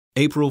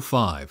April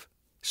 5.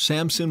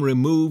 Samson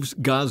removes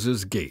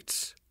Gaza's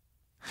gates.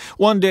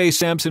 One day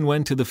Samson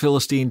went to the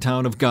Philistine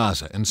town of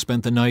Gaza and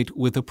spent the night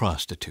with a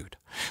prostitute.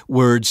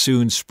 Word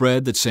soon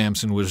spread that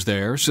Samson was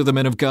there, so the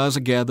men of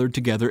Gaza gathered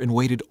together and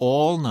waited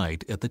all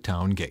night at the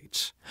town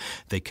gates.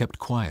 They kept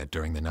quiet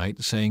during the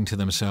night, saying to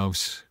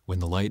themselves, "When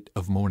the light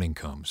of morning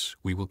comes,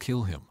 we will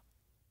kill him."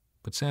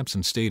 But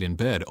Samson stayed in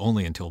bed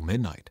only until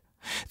midnight.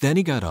 Then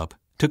he got up,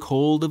 took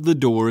hold of the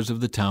doors of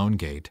the town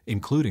gate,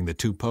 including the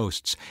 2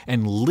 posts,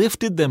 and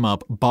lifted them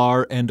up,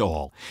 bar and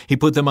all. He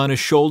put them on his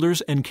shoulders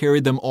and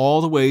carried them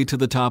all the way to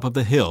the top of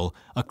the hill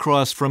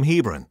across from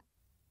Hebron.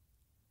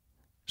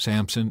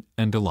 Samson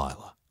and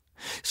Delilah.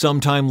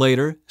 Sometime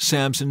later,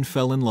 Samson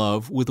fell in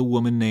love with a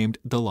woman named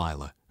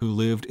Delilah, who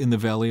lived in the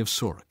valley of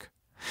Sorek.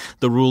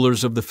 The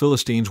rulers of the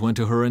Philistines went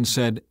to her and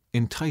said,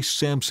 "Entice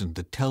Samson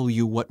to tell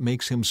you what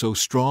makes him so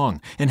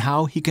strong and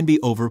how he can be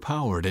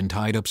overpowered and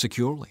tied up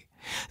securely.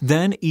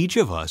 Then each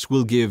of us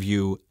will give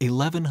you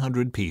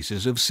 1,100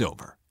 pieces of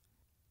silver."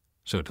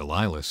 So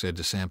Delilah said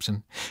to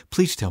Samson,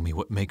 "Please tell me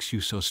what makes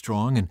you so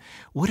strong and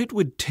what it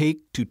would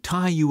take to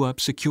tie you up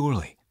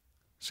securely."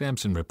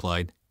 Samson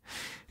replied,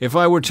 "If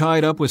I were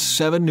tied up with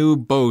 7 new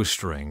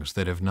bowstrings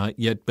that have not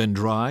yet been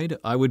dried,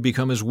 I would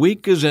become as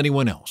weak as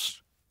anyone else."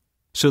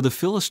 So the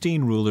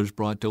Philistine rulers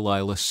brought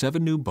Delilah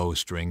 7 new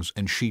bowstrings,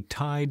 and she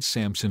tied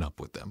Samson up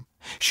with them.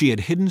 She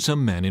had hidden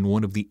some men in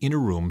one of the inner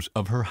rooms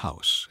of her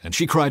house, and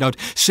she cried out,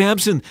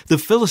 "Samson, the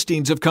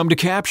Philistines have come to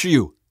capture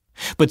you!"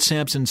 But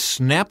Samson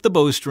snapped the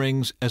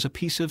bowstrings as a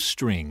piece of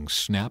string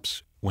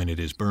snaps when it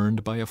is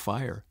burned by a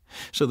fire.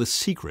 So the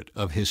secret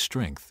of his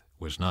strength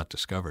was not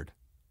discovered.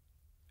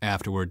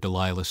 Afterward,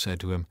 Delilah said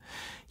to him,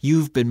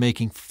 "You've been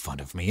making fun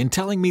of me and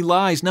telling me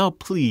lies. Now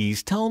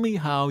please tell me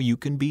how you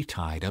can be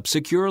tied up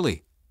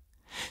securely."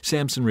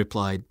 Samson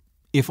replied,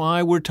 "If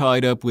I were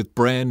tied up with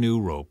brand new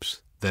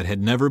ropes that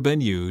had never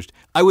been used,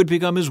 I would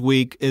become as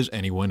weak as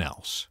anyone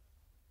else."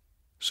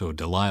 So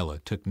Delilah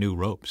took new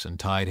ropes and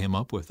tied him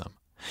up with them.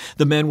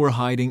 The men were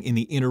hiding in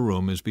the inner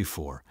room as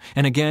before,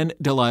 and again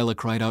Delilah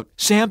cried out,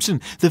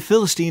 "Samson, the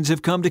Philistines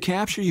have come to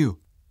capture you."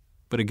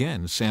 But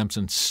again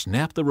Samson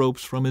snapped the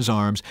ropes from his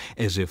arms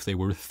as if they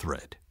were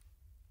thread.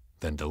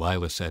 Then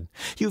Delilah said,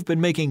 "You've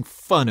been making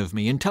fun of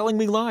me and telling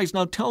me lies.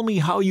 Now tell me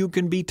how you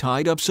can be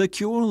tied up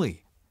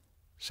securely."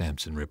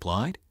 Samson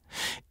replied,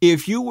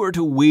 "If you were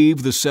to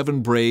weave the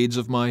 7 braids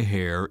of my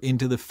hair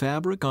into the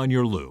fabric on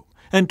your loom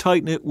and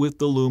tighten it with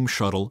the loom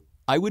shuttle,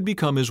 I would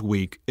become as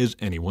weak as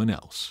anyone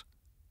else."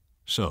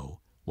 So,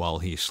 while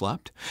he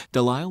slept,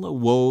 Delilah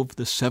wove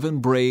the 7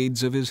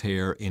 braids of his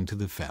hair into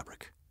the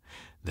fabric.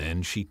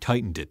 Then she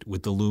tightened it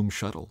with the loom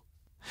shuttle.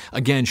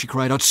 Again she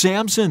cried out,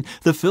 "Samson,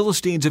 the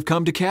Philistines have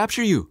come to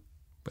capture you."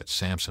 But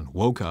Samson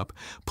woke up,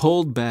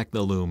 pulled back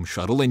the loom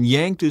shuttle, and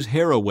yanked his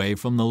hair away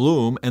from the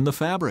loom and the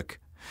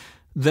fabric.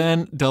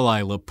 Then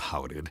Delilah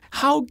pouted.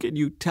 "How can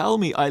you tell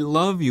me I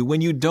love you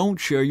when you don't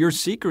share your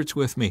secrets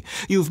with me?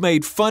 You've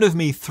made fun of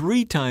me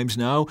 3 times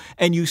now,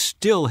 and you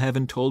still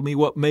haven't told me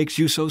what makes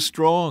you so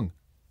strong."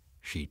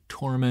 She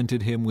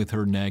tormented him with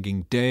her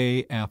nagging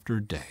day after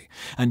day,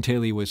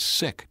 until he was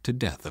sick to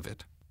death of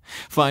it.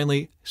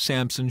 Finally,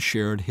 Samson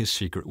shared his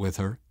secret with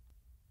her.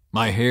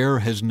 "My hair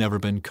has never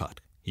been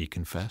cut," he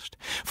confessed,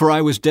 "for I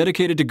was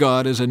dedicated to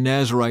God as a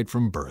Nazirite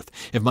from birth.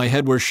 If my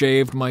head were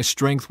shaved, my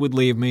strength would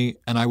leave me,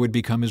 and I would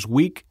become as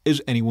weak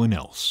as anyone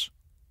else."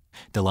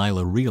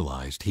 Delilah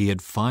realized he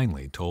had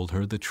finally told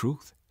her the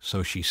truth,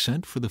 so she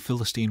sent for the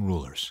Philistine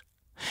rulers.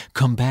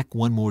 "Come back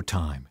one more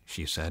time,"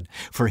 she said,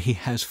 "for he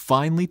has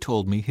finally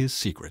told me his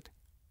secret."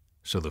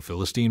 So the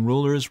Philistine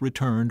rulers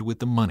returned with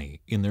the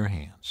money in their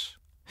hands.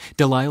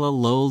 Delilah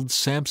lulled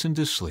Samson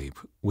to sleep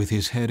with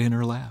his head in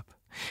her lap,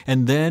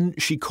 and then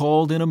she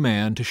called in a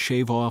man to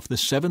shave off the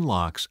 7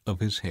 locks of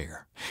his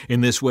hair.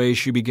 In this way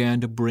she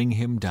began to bring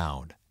him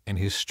down, and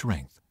his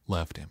strength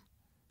left him.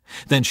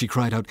 Then she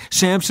cried out,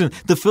 "Samson,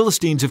 the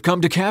Philistines have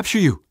come to capture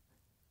you."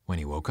 When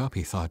he woke up,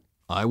 he thought,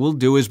 "I will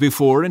do as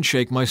before and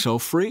shake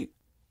myself free."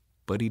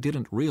 But he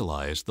didn't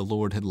realize the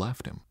Lord had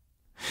left him.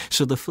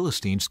 So the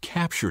Philistines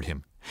captured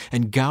him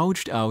and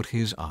gouged out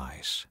his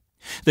eyes.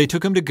 They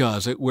took him to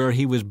Gaza, where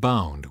he was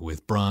bound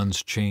with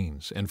bronze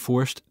chains and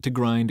forced to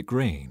grind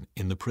grain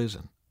in the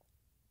prison.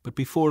 But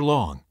before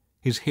long,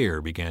 his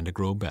hair began to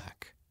grow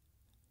back.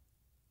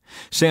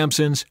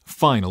 Samson's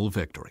final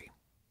victory.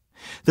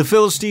 The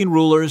Philistine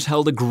rulers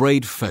held a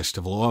great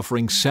festival,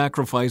 offering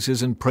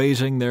sacrifices and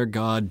praising their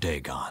god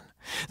Dagon.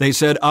 They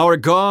said, "Our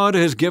God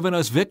has given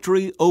us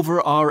victory over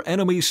our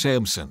enemy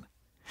Samson."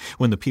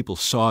 When the people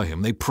saw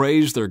him, they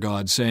praised their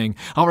God, saying,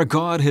 "Our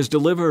God has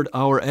delivered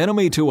our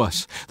enemy to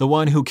us. The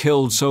one who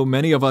killed so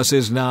many of us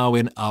is now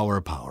in our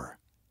power."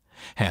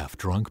 Half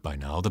drunk by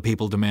now, the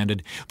people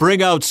demanded,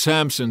 "Bring out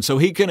Samson so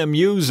he can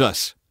amuse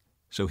us."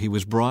 So he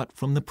was brought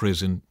from the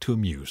prison to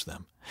amuse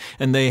them,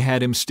 and they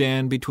had him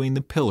stand between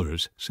the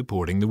pillars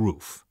supporting the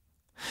roof.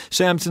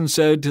 Samson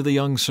said to the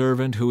young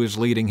servant who was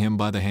leading him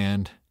by the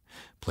hand,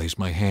 "Place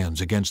my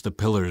hands against the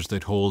pillars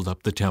that hold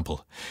up the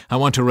temple. I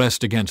want to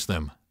rest against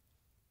them."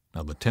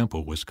 Now the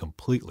temple was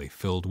completely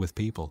filled with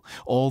people.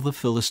 All the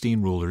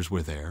Philistine rulers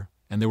were there,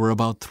 and there were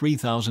about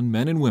 3,000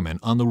 men and women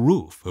on the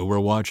roof who were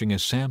watching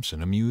as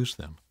Samson amused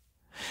them.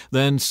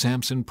 Then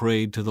Samson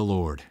prayed to the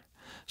Lord,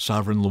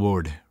 "Sovereign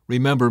Lord,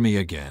 remember me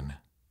again.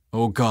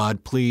 O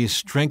God, please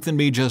strengthen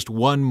me just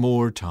one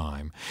more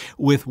time.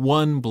 With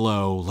one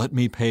blow, let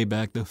me pay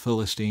back the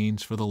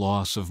Philistines for the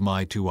loss of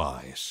my 2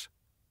 eyes."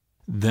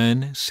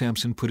 Then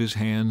Samson put his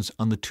hands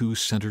on the 2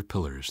 center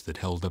pillars that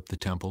held up the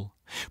temple.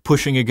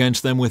 Pushing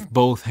against them with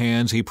both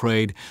hands, he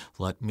prayed,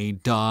 "Let me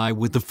die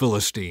with the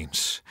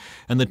Philistines."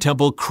 And the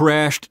temple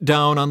crashed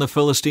down on the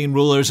Philistine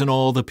rulers and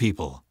all the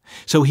people.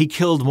 So he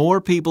killed more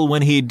people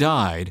when he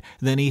died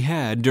than he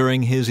had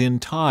during his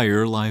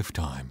entire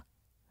lifetime.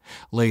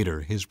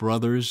 Later, his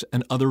brothers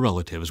and other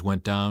relatives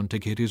went down to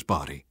get his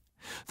body.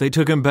 They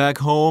took him back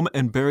home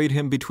and buried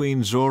him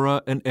between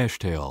Zorah and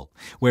Eshtaol,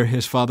 where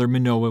his father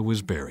Manoah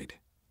was buried.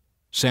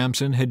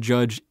 Samson had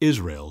judged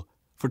Israel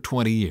for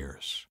 20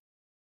 years.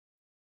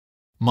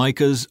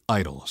 Micah's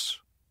idols.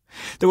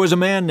 There was a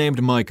man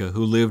named Micah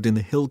who lived in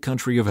the hill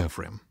country of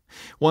Ephraim.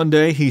 One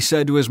day he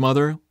said to his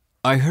mother,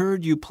 "I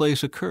heard you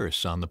place a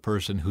curse on the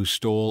person who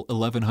stole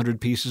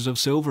 1,100 pieces of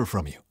silver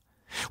from you.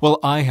 Well,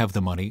 I have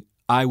the money.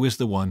 I was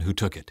the one who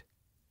took it."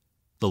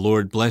 "The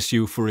Lord bless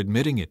you for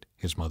admitting it,"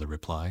 his mother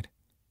replied.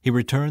 He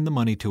returned the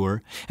money to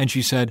her, and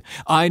she said,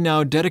 "I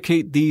now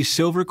dedicate these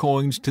silver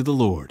coins to the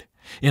Lord.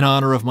 In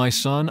honor of my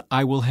son,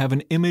 I will have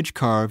an image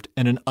carved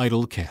and an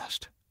idol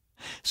cast."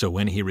 So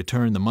when he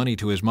returned the money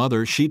to his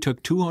mother, she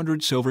took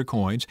 200 silver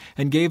coins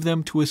and gave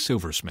them to a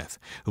silversmith,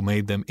 who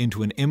made them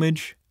into an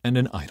image and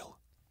an idol.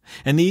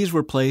 And these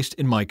were placed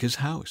in Micah's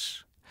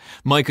house.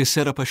 Micah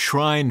set up a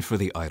shrine for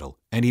the idol,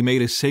 and he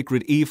made a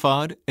sacred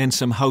ephod and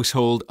some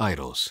household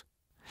idols.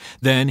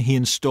 Then he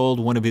installed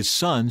one of his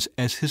sons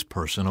as his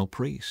personal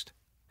priest.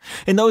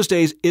 In those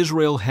days,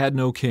 Israel had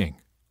no king.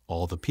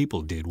 All the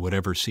people did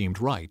whatever seemed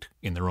right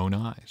in their own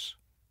eyes.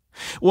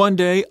 One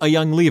day, a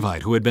young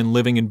Levite who had been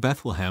living in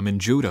Bethlehem in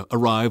Judah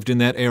arrived in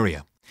that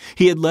area.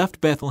 He had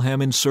left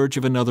Bethlehem in search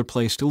of another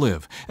place to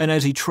live, and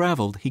as he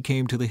traveled, he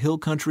came to the hill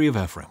country of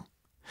Ephraim.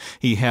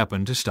 He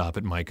happened to stop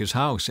at Micah's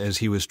house as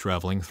he was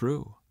traveling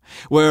through.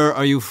 "Where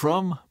are you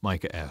from?"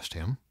 Micah asked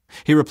him.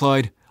 He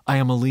replied, "I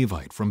am a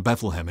Levite from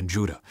Bethlehem in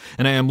Judah,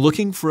 and I am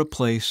looking for a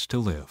place to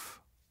live."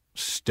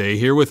 "Stay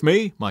here with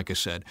me," Micah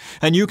said,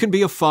 "and you can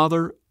be a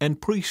father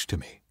and priest to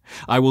me.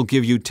 I will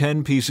give you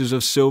 10 pieces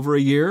of silver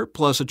a year,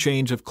 plus a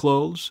change of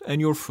clothes and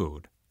your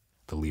food."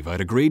 The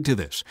Levite agreed to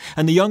this,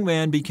 and the young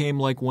man became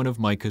like one of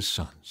Micah's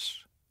sons.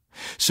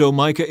 So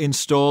Micah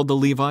installed the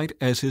Levite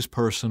as his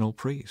personal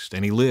priest,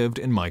 and he lived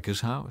in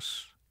Micah's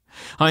house.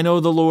 "I know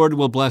the Lord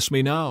will bless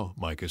me now,"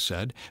 Micah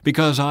said,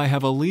 "because I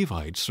have a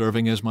Levite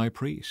serving as my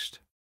priest."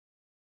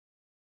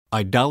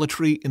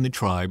 Idolatry in the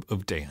tribe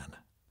of Dan.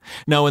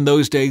 Now in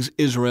those days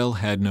Israel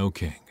had no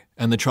king,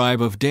 and the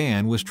tribe of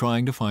Dan was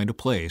trying to find a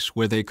place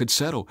where they could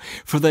settle,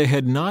 for they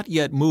had not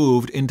yet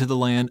moved into the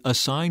land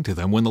assigned to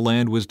them when the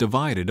land was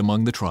divided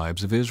among the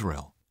tribes of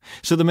Israel.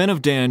 So the men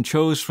of Dan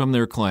chose from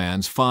their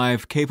clans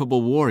 5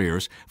 capable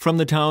warriors from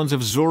the towns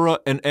of Zorah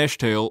and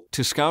Eshtaol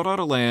to scout out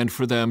a land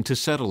for them to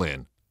settle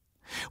in.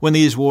 When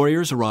these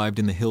warriors arrived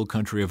in the hill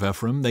country of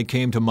Ephraim, they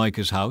came to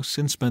Micah's house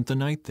and spent the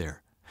night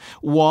there.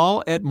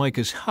 While at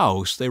Micah's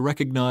house, they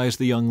recognized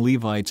the young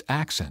Levite's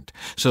accent,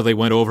 so they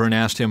went over and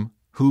asked him,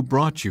 "Who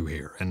brought you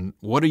here, and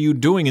what are you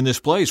doing in this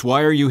place?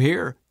 Why are you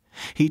here?"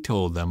 He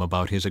told them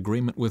about his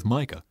agreement with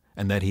Micah,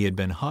 and that he had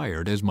been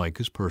hired as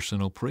Micah's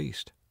personal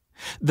priest.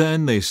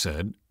 Then they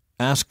said,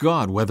 "Ask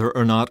God whether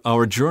or not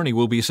our journey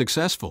will be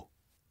successful."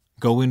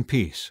 "Go in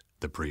peace,"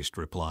 the priest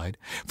replied,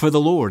 "for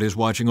the Lord is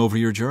watching over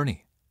your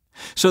journey."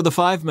 So the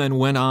 5 men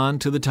went on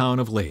to the town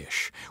of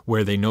Laish,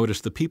 where they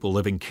noticed the people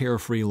living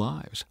carefree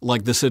lives,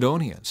 like the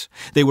Sidonians.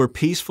 They were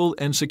peaceful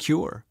and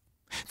secure.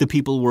 The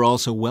people were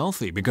also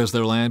wealthy because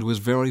their land was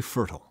very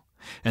fertile,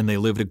 and they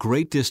lived a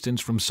great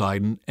distance from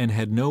Sidon and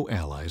had no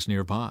allies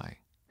nearby.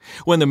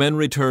 When the men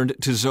returned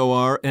to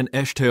Zoar and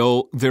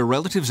Eshtaol, their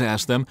relatives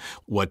asked them,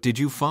 "What did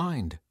you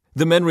find?"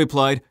 The men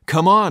replied,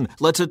 "Come on,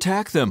 let's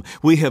attack them.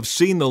 We have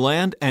seen the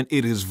land, and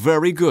it is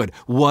very good.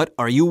 What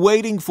are you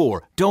waiting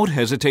for? Don't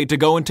hesitate to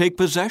go and take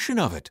possession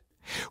of it.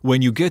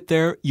 When you get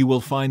there, you will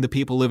find the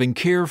people living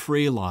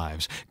carefree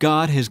lives.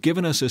 God has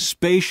given us a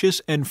spacious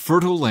and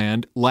fertile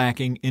land,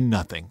 lacking in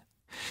nothing."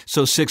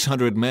 So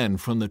 600 men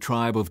from the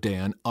tribe of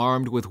Dan,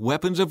 armed with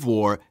weapons of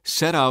war,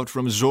 set out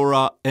from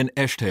Zorah and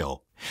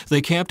Eshtaol.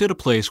 They camped at a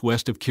place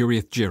west of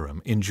Kiriath-Jearim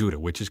in Judah,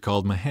 which is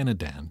called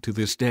Mahanadan to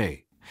this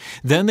day.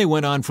 Then they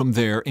went on from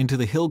there into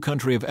the hill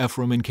country of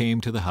Ephraim and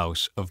came to the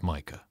house of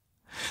Micah.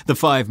 The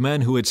 5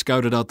 men who had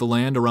scouted out the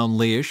land around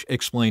Laish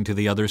explained to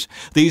the others,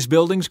 "These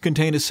buildings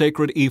contain a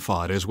sacred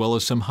ephod as well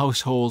as some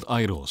household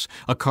idols,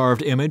 a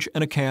carved image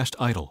and a cast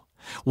idol.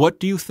 What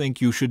do you think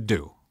you should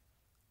do?"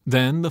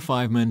 Then the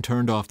 5 men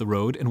turned off the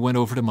road and went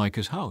over to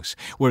Micah's house,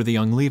 where the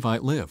young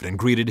Levite lived, and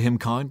greeted him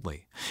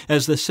kindly.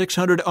 As the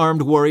 600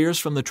 armed warriors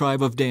from the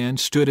tribe of Dan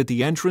stood at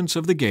the entrance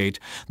of the gate,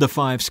 the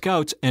 5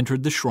 scouts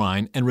entered the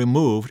shrine and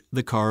removed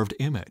the carved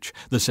image,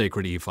 the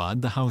sacred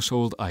ephod, the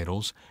household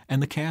idols,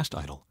 and the cast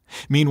idol.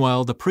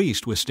 Meanwhile, the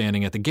priest was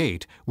standing at the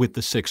gate with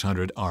the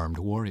 600 armed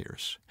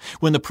warriors.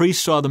 When the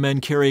priest saw the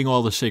men carrying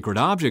all the sacred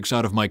objects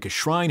out of Micah's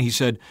shrine, he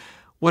said,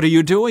 "What are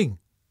you doing?"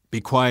 "Be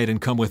quiet and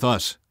come with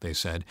us," they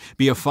said.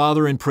 "Be a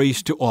father and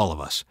priest to all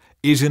of us.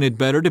 Isn't it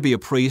better to be a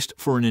priest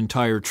for an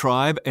entire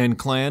tribe and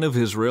clan of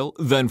Israel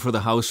than for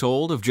the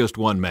household of just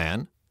one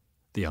man?"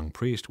 The young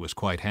priest was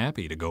quite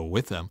happy to go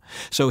with them,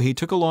 so he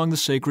took along the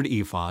sacred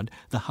ephod,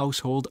 the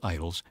household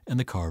idols, and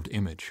the carved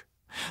image.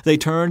 They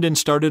turned and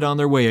started on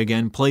their way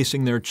again,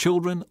 placing their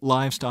children,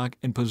 livestock,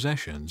 and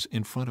possessions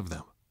in front of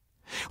them.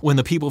 When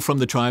the people from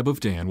the tribe of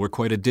Dan were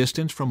quite a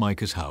distance from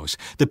Micah's house,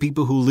 the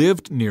people who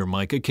lived near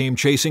Micah came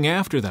chasing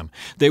after them.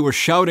 They were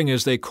shouting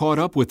as they caught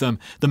up with them.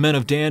 The men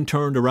of Dan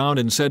turned around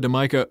and said to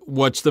Micah,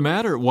 "What's the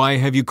matter? Why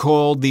have you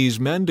called these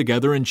men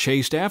together and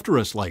chased after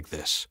us like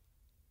this?"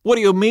 "What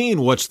do you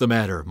mean, what's the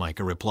matter?"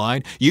 Micah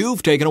replied.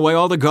 "You've taken away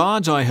all the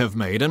gods I have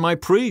made and my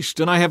priests,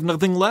 and I have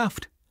nothing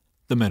left."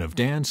 The men of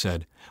Dan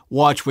said,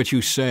 "Watch what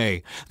you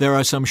say. There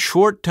are some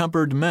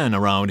short-tempered men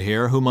around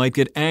here who might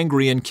get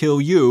angry and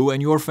kill you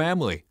and your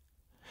family."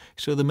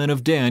 So the men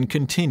of Dan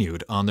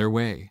continued on their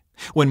way.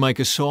 When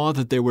Micah saw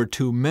that there were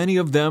too many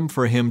of them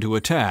for him to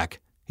attack,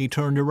 he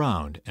turned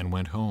around and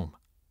went home.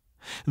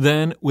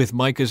 Then, with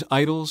Micah's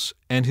idols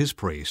and his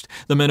priest,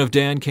 the men of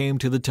Dan came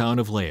to the town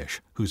of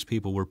Laish, whose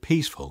people were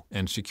peaceful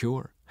and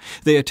secure.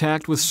 They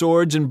attacked with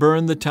swords and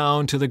burned the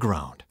town to the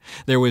ground.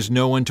 There was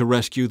no one to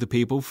rescue the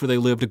people, for they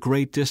lived a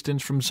great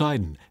distance from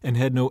Sidon and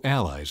had no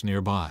allies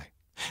nearby.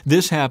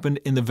 This happened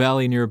in the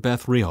valley near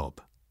Beth Rehob.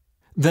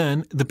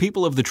 Then the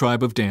people of the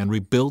tribe of Dan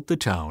rebuilt the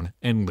town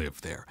and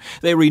lived there.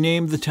 They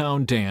renamed the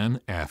town Dan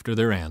after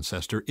their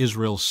ancestor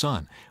Israel's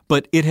son,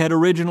 but it had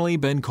originally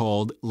been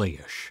called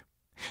Laish.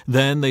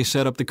 Then they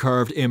set up the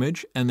carved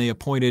image, and they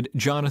appointed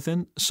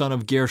Jonathan, son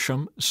of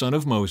Gershom, son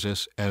of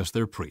Moses, as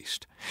their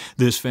priest.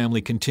 This family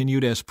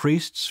continued as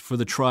priests for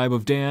the tribe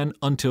of Dan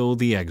until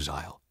the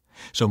exile.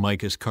 So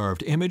Micah's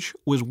carved image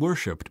was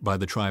worshipped by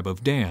the tribe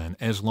of Dan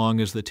as long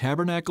as the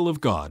tabernacle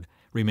of God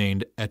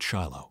remained at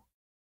Shiloh.